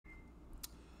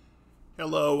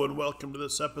Hello and welcome to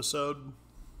this episode.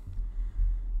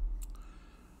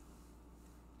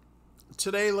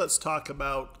 Today let's talk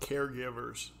about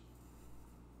caregivers.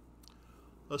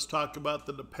 Let's talk about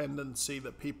the dependency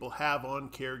that people have on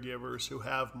caregivers who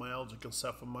have myalgic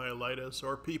encephalomyelitis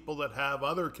or people that have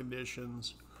other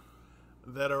conditions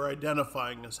that are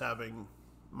identifying as having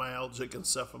myalgic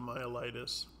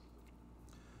encephalomyelitis.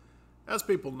 As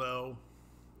people know,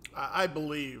 I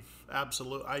believe,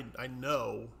 absolutely, I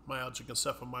know myalgic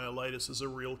encephalomyelitis is a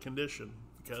real condition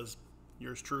because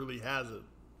yours truly has it.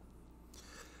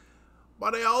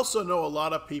 But I also know a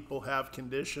lot of people have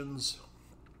conditions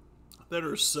that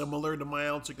are similar to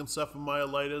myalgic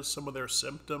encephalomyelitis, some of their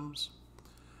symptoms.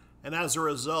 And as a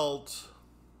result,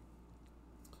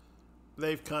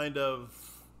 they've kind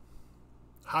of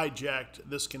hijacked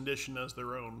this condition as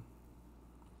their own.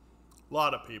 A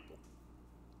lot of people.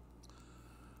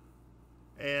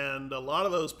 And a lot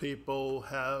of those people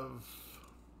have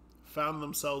found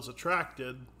themselves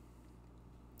attracted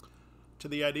to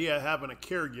the idea of having a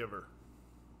caregiver.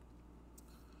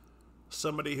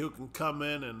 Somebody who can come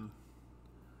in and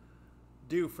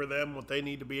do for them what they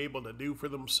need to be able to do for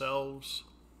themselves.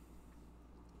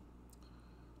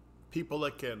 People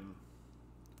that can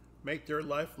make their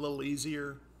life a little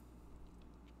easier.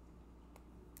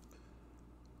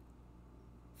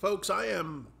 Folks, I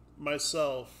am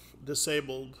myself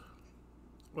disabled.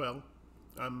 Well,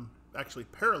 I'm actually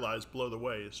paralyzed below the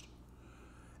waist.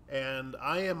 And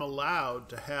I am allowed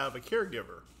to have a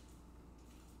caregiver.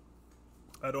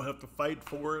 I don't have to fight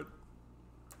for it.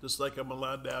 Just like I'm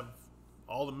allowed to have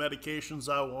all the medications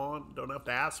I want. Don't have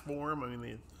to ask for them. I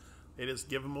mean, they just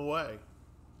give them away.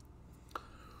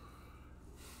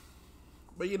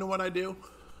 But you know what I do?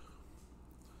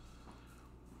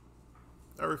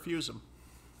 I refuse them.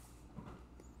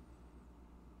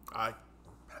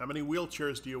 How many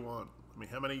wheelchairs do you want? I mean,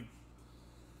 how many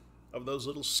of those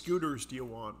little scooters do you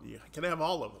want? You can have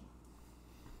all of them.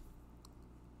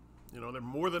 You know, they're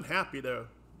more than happy to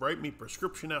write me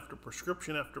prescription after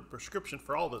prescription after prescription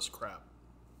for all this crap.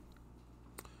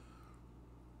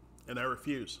 And I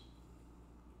refuse.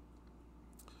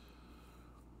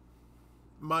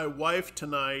 My wife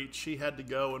tonight, she had to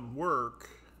go and work.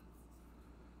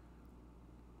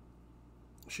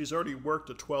 She's already worked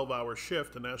a 12-hour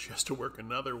shift, and now she has to work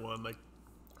another one. Like,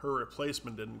 her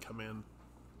replacement didn't come in.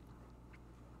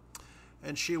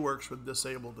 And she works with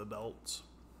disabled adults.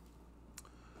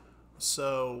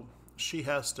 So she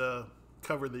has to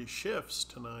cover these shifts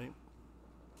tonight.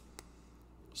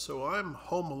 So I'm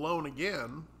home alone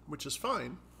again, which is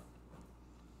fine.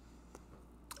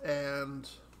 And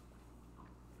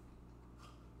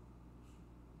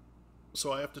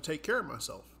so I have to take care of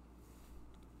myself.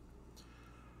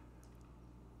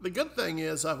 The good thing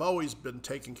is I've always been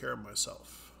taking care of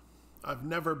myself. I've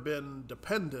never been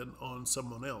dependent on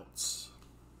someone else.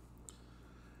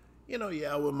 You know,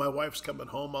 yeah, when my wife's coming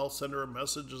home, I'll send her a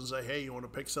message and say, hey, you want to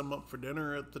pick some up for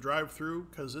dinner at the drive-thru?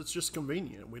 Because it's just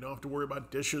convenient. We don't have to worry about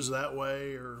dishes that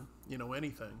way or, you know,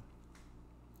 anything.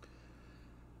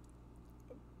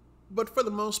 But for the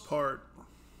most part,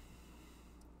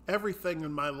 everything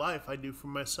in my life I do for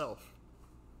myself.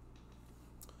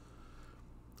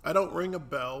 I don't ring a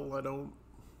bell. I don't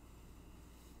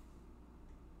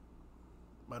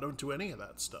do any of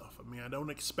that stuff. I mean, I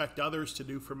don't expect others to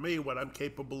do for me what I'm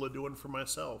capable of doing for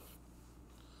myself.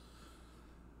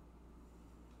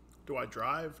 Do I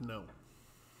drive? No.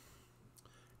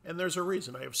 And there's a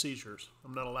reason I have seizures.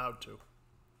 I'm not allowed to.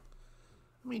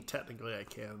 I mean, technically I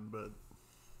can, but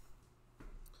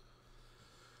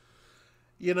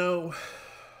you know,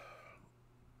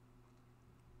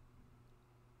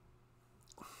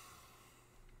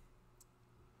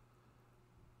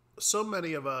 so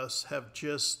many of us have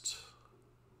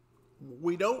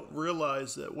we don't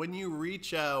realize that when you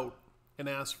reach out and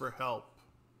ask for help,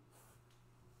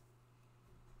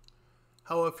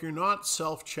 how if you're not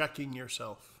self-checking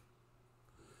yourself,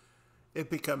 it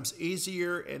becomes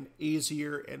easier and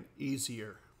easier and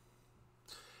easier.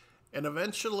 And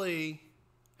eventually,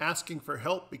 asking for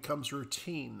help becomes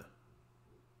routine.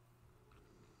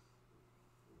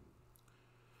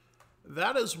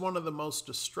 That is one of the most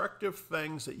destructive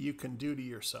things that you can do to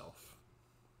yourself.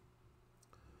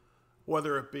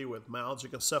 Whether it be with myalgic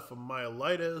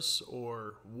encephalomyelitis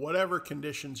or whatever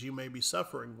conditions you may be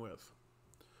suffering with.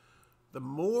 The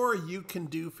more you can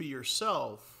do for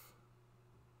yourself,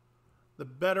 the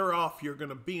better off you're going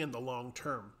to be in the long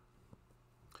term.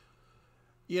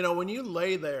 You know, when you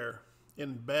lay there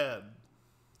in bed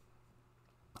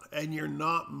and you're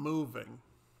not moving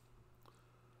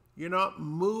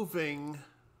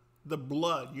the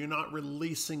blood. You're not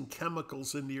releasing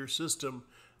chemicals into your system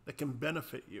that can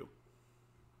benefit you.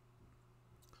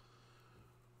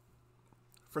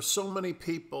 For so many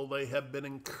people, they have been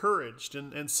encouraged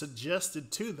and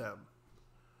suggested to them,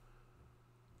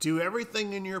 do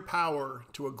everything in your power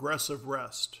to aggressive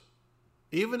rest.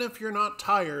 Even if you're not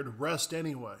tired, rest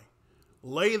anyway.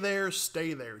 Lay there,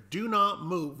 stay there. Do not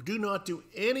move. Do not do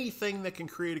anything that can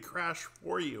create a crash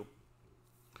for you.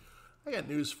 I got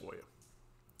news for you.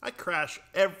 I crash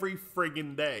every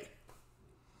friggin' day.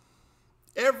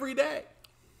 Every day.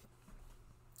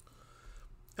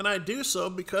 And I do so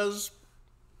because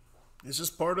it's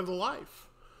just part of the life.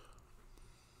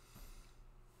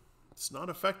 It's not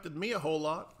affected me a whole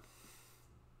lot.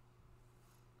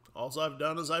 All I've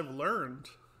done is I've learned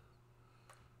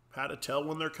how to tell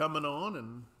when they're coming on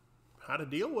and how to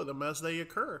deal with them as they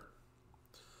occur.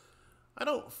 I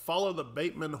don't follow the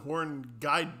Bateman Horn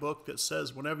guidebook that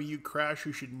says whenever you crash,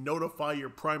 you should notify your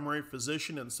primary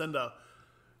physician and send a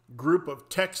group of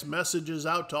text messages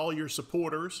out to all your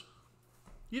supporters.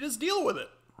 You just deal with it.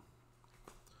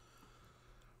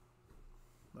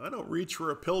 I don't reach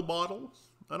for a pill bottle.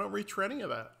 I don't reach for any of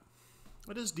that.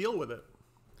 I just deal with it.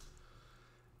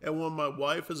 And when my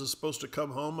wife is supposed to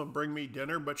come home and bring me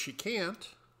dinner, but she can't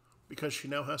because she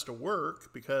now has to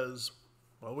work because,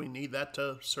 well, we need that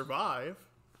to survive,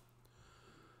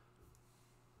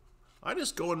 I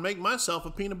just go and make myself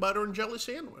a peanut butter and jelly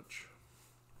sandwich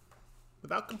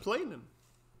without complaining.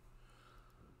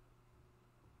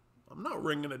 I'm not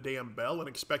ringing a damn bell and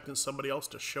expecting somebody else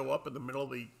to show up in the middle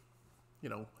of the,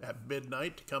 at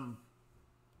midnight to come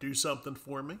do something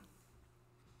for me.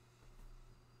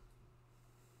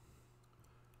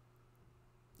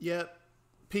 Yet,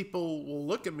 people will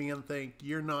look at me and think,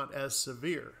 you're not as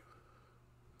severe.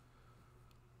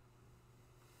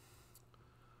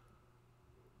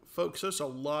 Folks, there's a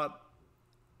lot.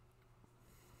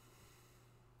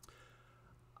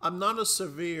 I'm not as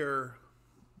severe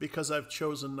because I've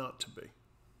chosen not to be.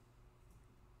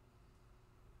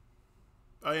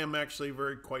 I am actually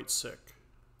quite sick.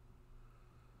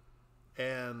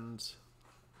 And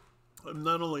I'm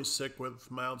not only sick with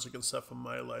myalgic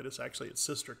encephalomyelitis, actually its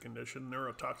sister condition,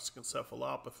 neurotoxic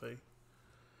encephalopathy,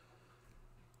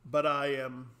 but I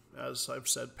am, as I've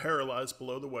said, paralyzed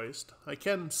below the waist. I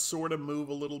can sort of move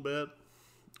a little bit.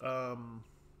 I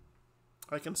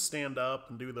can stand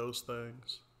up and do those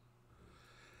things.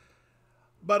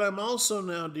 But I'm also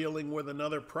now dealing with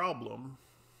another problem.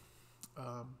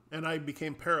 And I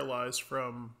became paralyzed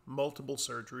from multiple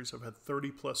surgeries. I've had 30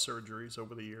 plus surgeries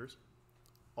over the years.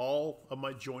 All of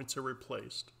my joints are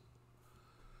replaced.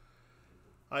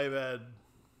 I've had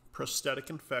prosthetic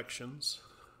infections,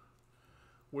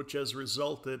 which has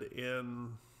resulted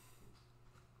in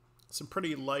some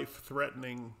pretty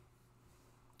life-threatening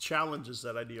challenges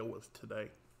that I deal with today.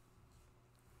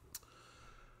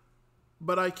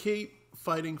 But I keep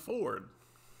fighting forward.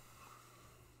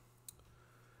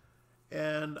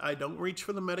 And I don't reach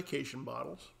for the medication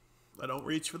bottles. I don't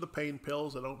reach for the pain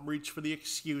pills. I don't reach for the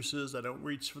excuses. I don't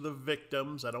reach for the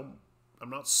victims. I'm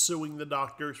not suing the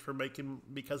doctors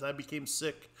because I became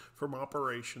sick from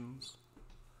operations.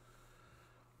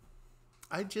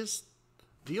 I just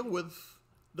deal with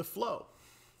the flow.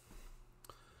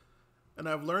 And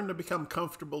I've learned to become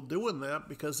comfortable doing that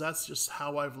because that's just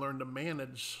how I've learned to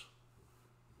manage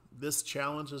this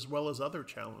challenge as well as other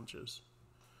challenges.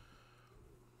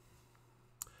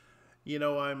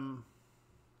 I'm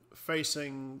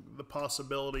facing the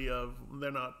possibility of,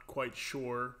 they're not quite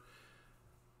sure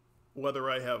whether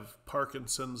I have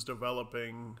Parkinson's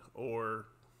developing or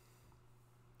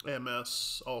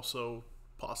MS also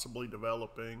possibly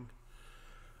developing.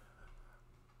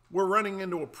 We're running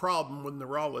into a problem with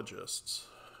neurologists.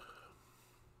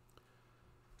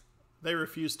 They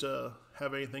refuse to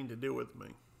have anything to do with me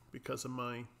because of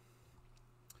my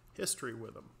history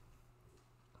with them.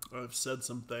 I've said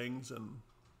some things and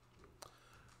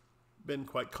been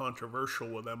quite controversial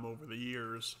with them over the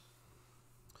years.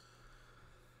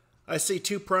 I see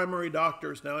two primary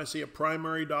doctors now. I see a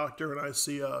primary doctor and I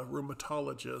see a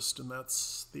rheumatologist, and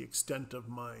that's the extent of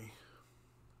my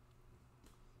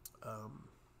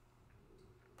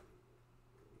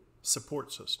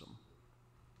support system.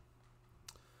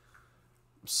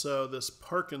 So this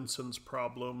Parkinson's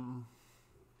problem,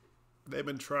 they've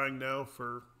been trying now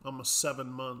for almost 7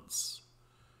 months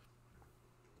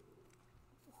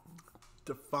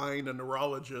to find a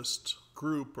neurologist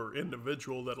group or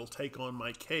individual that'll take on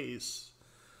my case.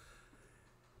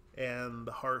 And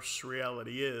the harsh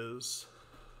reality is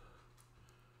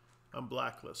I'm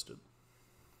blacklisted.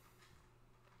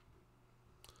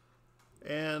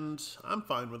 And I'm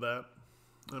fine with that.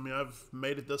 I mean, I've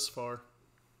made it this far.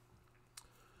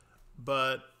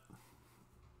 But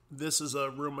this is a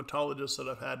rheumatologist that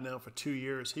I've had now for 2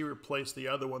 years. He replaced the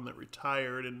other one that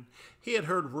retired, and he had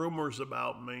heard rumors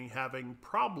about me having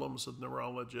problems with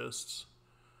neurologists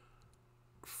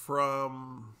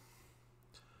from,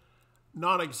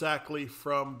 not exactly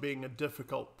from being a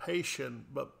difficult patient,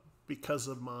 but because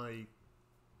of my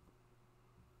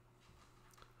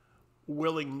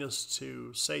willingness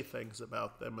to say things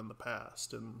about them in the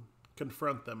past and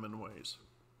confront them in ways.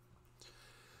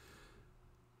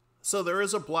 So there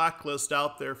is a blacklist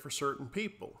out there for certain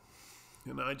people,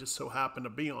 and I just so happen to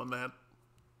be on that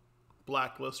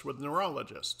blacklist with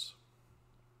neurologists.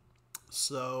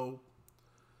 So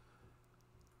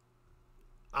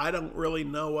I don't really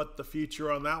know what the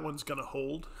future on that one's going to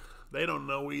hold. They don't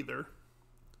know either.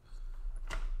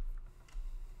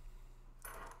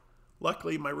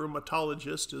 Luckily, my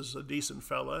rheumatologist is a decent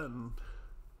fella, and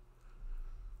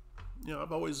you know,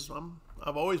 I've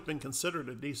always been considered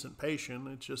a decent patient.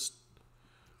 It's just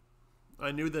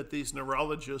I knew that these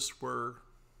neurologists were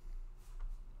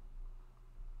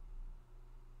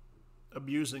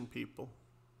abusing people,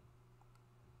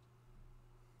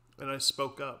 and I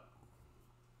spoke up.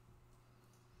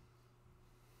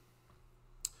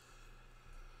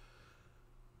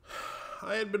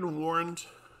 I had been warned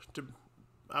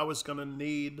I was going to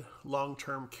need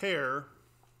long-term care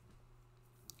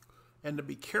and to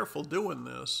be careful doing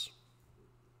this,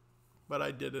 but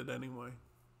I did it anyway.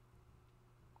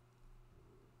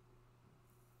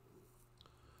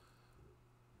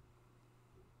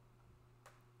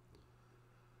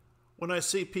 When I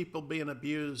see people being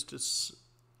abused,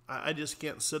 I just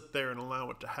can't sit there and allow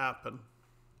it to happen.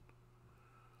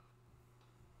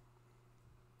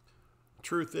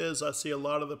 Truth is, I see a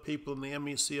lot of the people in the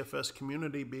MECFS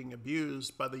community being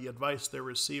abused by the advice they're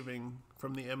receiving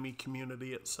from the ME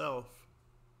community itself.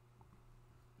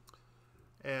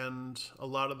 And a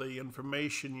lot of the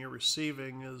information you're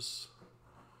receiving is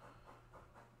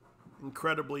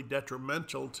incredibly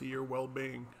detrimental to your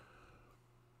well-being.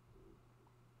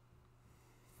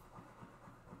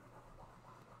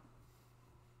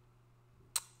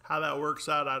 How that works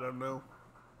out, I don't know.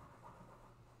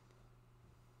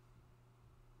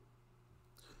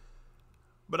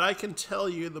 But I can tell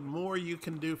you, the more you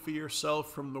can do for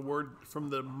yourself from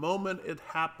the moment it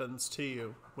happens to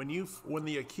you, when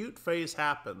the acute phase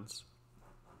happens,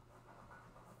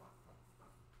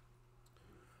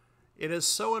 it is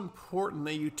so important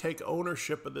that you take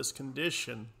ownership of this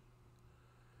condition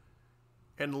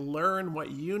and learn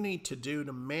what you need to do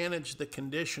to manage the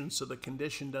condition so the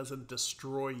condition doesn't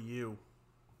destroy you.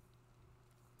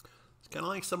 It's kind of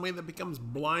like somebody that becomes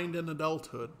blind in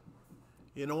adulthood.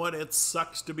 You know what? It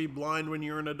sucks to be blind when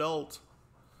you're an adult.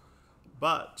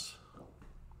 But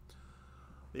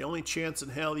the only chance in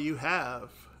hell you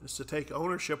have is to take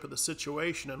ownership of the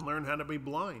situation and learn how to be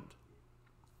blind.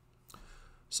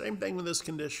 Same thing with this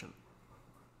condition.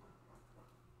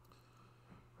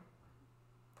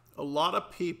 A lot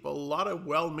of people, a lot of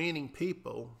well-meaning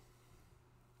people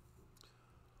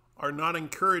are not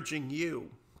encouraging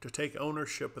you to take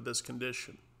ownership of this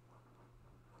condition.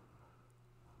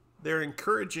 They're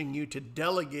encouraging you to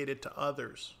delegate it to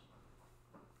others.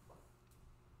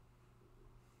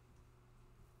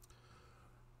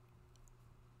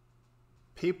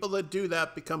 People that do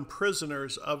that become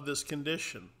prisoners of this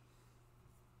condition.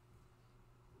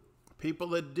 People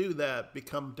that do that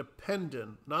become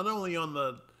dependent, not only on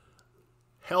the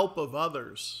help of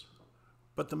others,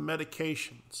 but the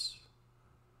medications.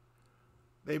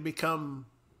 They become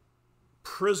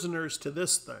prisoners to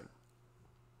this thing.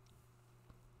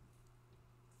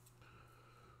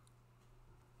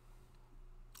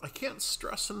 I can't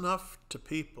stress enough to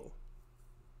people.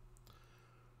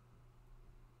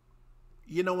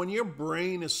 You know, when your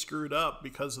brain is screwed up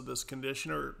because of this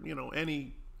condition, or, you know,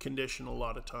 any condition a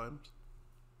lot of times,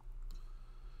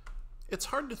 it's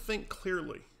hard to think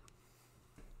clearly.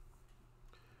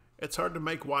 It's hard to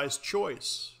make wise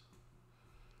choice.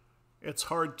 It's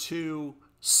hard to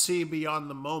see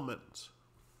beyond the moment.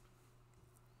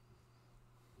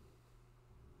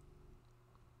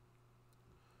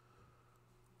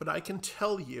 But I can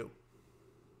tell you,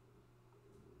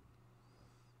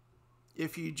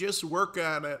 if you just work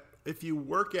at it, if you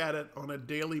work at it on a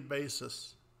daily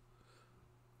basis,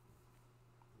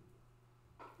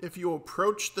 if you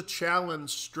approach the challenge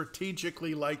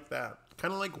strategically like that,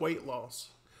 kind of like weight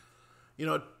loss, you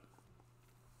know,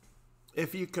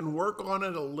 if you can work on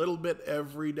it a little bit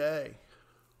every day,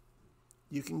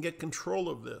 you can get control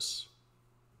of this.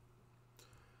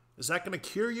 Is that going to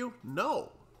cure you?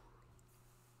 No.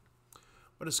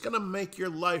 But it's going to make your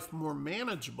life more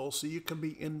manageable so you can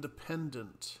be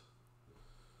independent.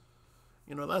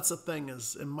 You know, that's the thing,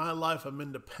 is in my life I'm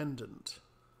independent.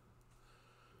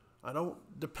 I don't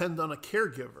depend on a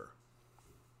caregiver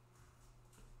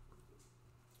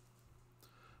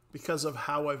because of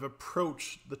how I've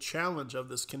approached the challenge of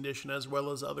this condition as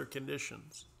well as other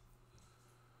conditions.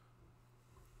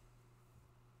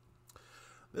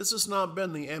 This has not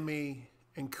been the ME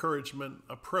encouragement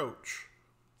approach.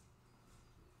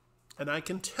 And I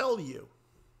can tell you,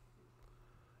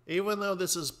 even though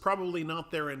this is probably not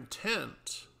their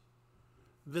intent,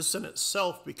 this in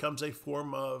itself becomes a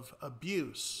form of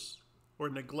abuse or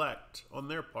neglect on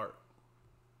their part.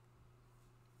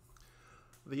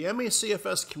 The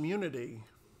MECFS community,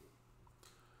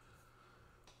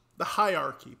 the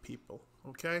hierarchy people,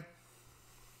 okay?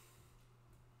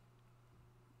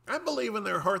 I believe in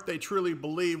their heart they truly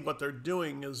believe what they're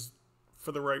doing is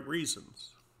for the right reasons.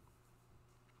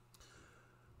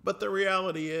 But the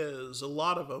reality is, a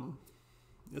lot of them,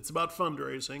 it's about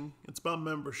fundraising, it's about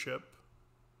membership,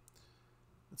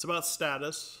 it's about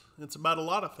status, it's about a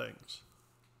lot of things.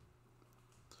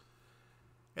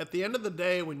 At the end of the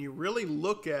day, when you really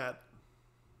look at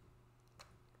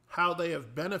how they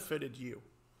have benefited you,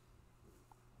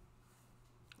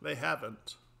 they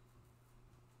haven't.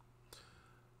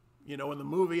 You know, when the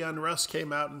movie Unrest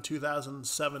came out in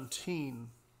 2017,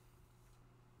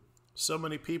 so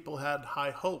many people had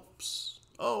high hopes.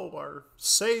 Oh, our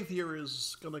Savior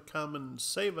is going to come and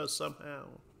save us somehow.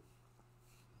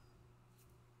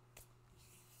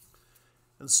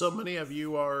 And so many of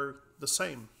you are the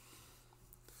same.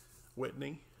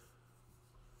 Whitney.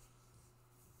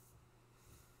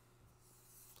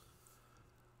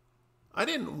 I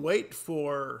didn't wait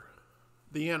for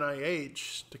the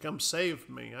NIH to come save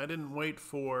me. I didn't wait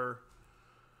for,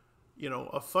 you know,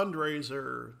 a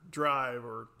fundraiser drive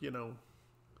or, you know,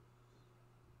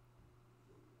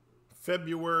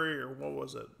 February or what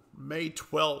was it? May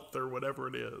 12th or whatever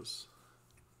it is.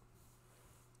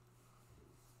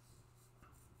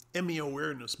 ME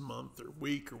Awareness Month or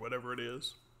week or whatever it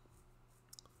is.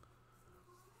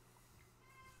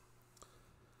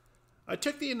 I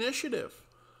took the initiative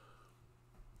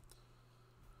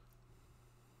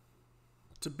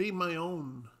to be my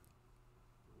own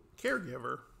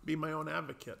caregiver, be my own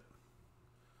advocate.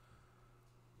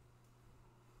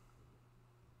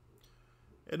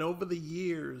 And over the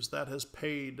years, that has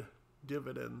paid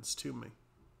dividends to me.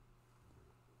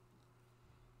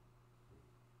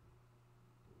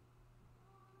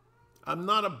 I'm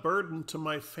not a burden to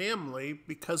my family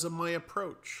because of my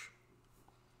approach.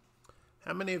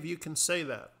 How many of you can say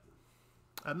that?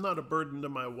 I'm not a burden to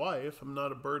my wife. I'm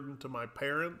not a burden to my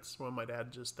parents. Well, my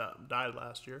dad just died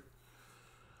last year.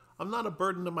 I'm not a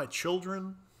burden to my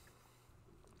children.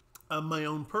 I'm my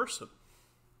own person.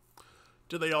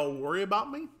 Do they all worry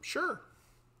about me? Sure.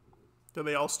 Do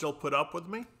they all still put up with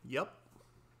me? Yep.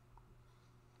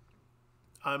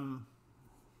 I'm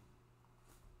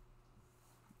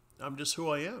just who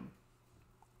I am.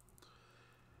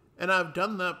 And I've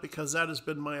done that because that has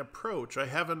been my approach. I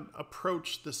haven't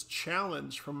approached this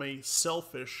challenge from a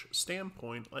selfish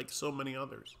standpoint like so many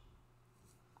others.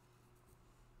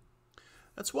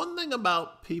 That's one thing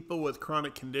about people with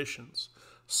chronic conditions.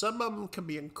 Some of them can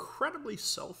be incredibly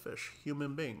selfish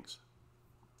human beings.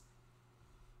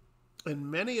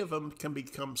 And many of them can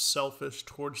become selfish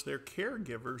towards their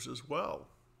caregivers as well.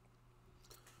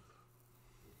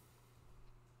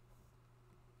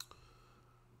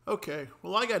 Okay,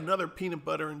 well, I got another peanut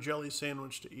butter and jelly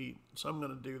sandwich to eat, so I'm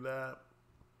going to do that.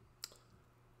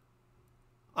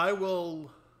 I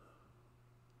will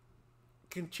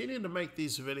continue to make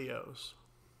these videos,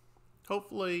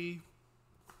 hopefully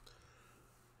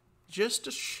just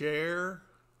to share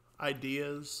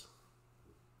ideas,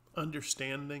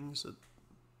 understandings that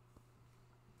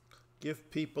give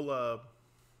people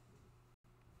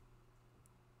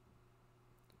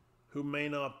who may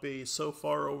not be so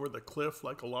far over the cliff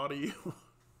like a lot of you.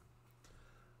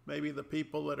 Maybe the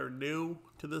people that are new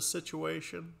to this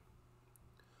situation.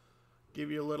 Give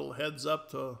you a little heads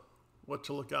up to what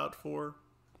to look out for.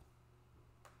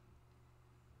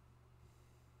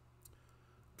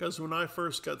 Because when I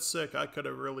first got sick, I could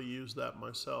have really used that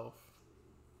myself.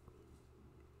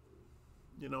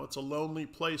 You know, it's a lonely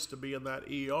place to be in that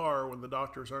ER when the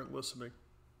doctors aren't listening.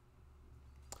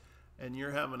 And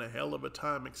you're having a hell of a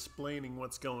time explaining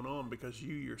what's going on because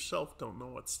you yourself don't know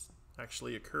what's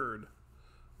actually occurred.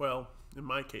 Well, in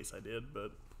my case I did,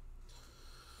 but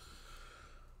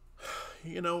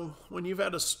you know, when you've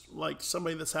had like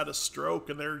somebody that's had a stroke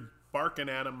and they're barking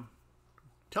at them,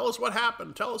 tell us what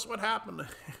happened, tell us what happened,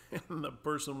 and the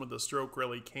person with the stroke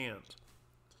really can't.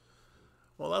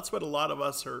 Well, that's what a lot of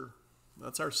us are,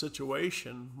 That's our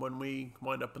situation when we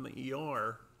wind up in the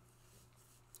ER.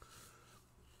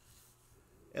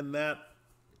 And that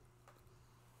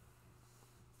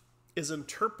is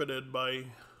interpreted by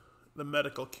the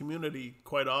medical community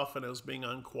quite often as being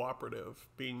uncooperative,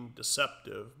 being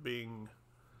deceptive, being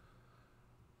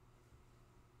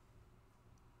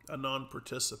a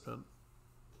non-participant.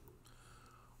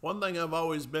 One thing I've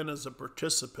always been is a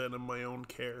participant in my own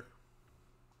care.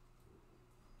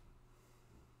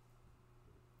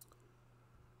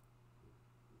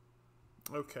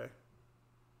 Okay.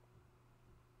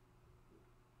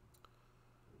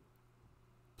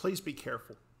 Please be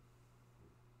careful.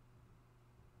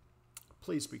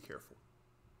 Please be careful.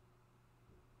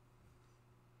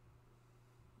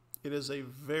 It is a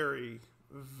very,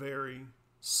 very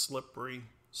slippery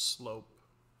slope.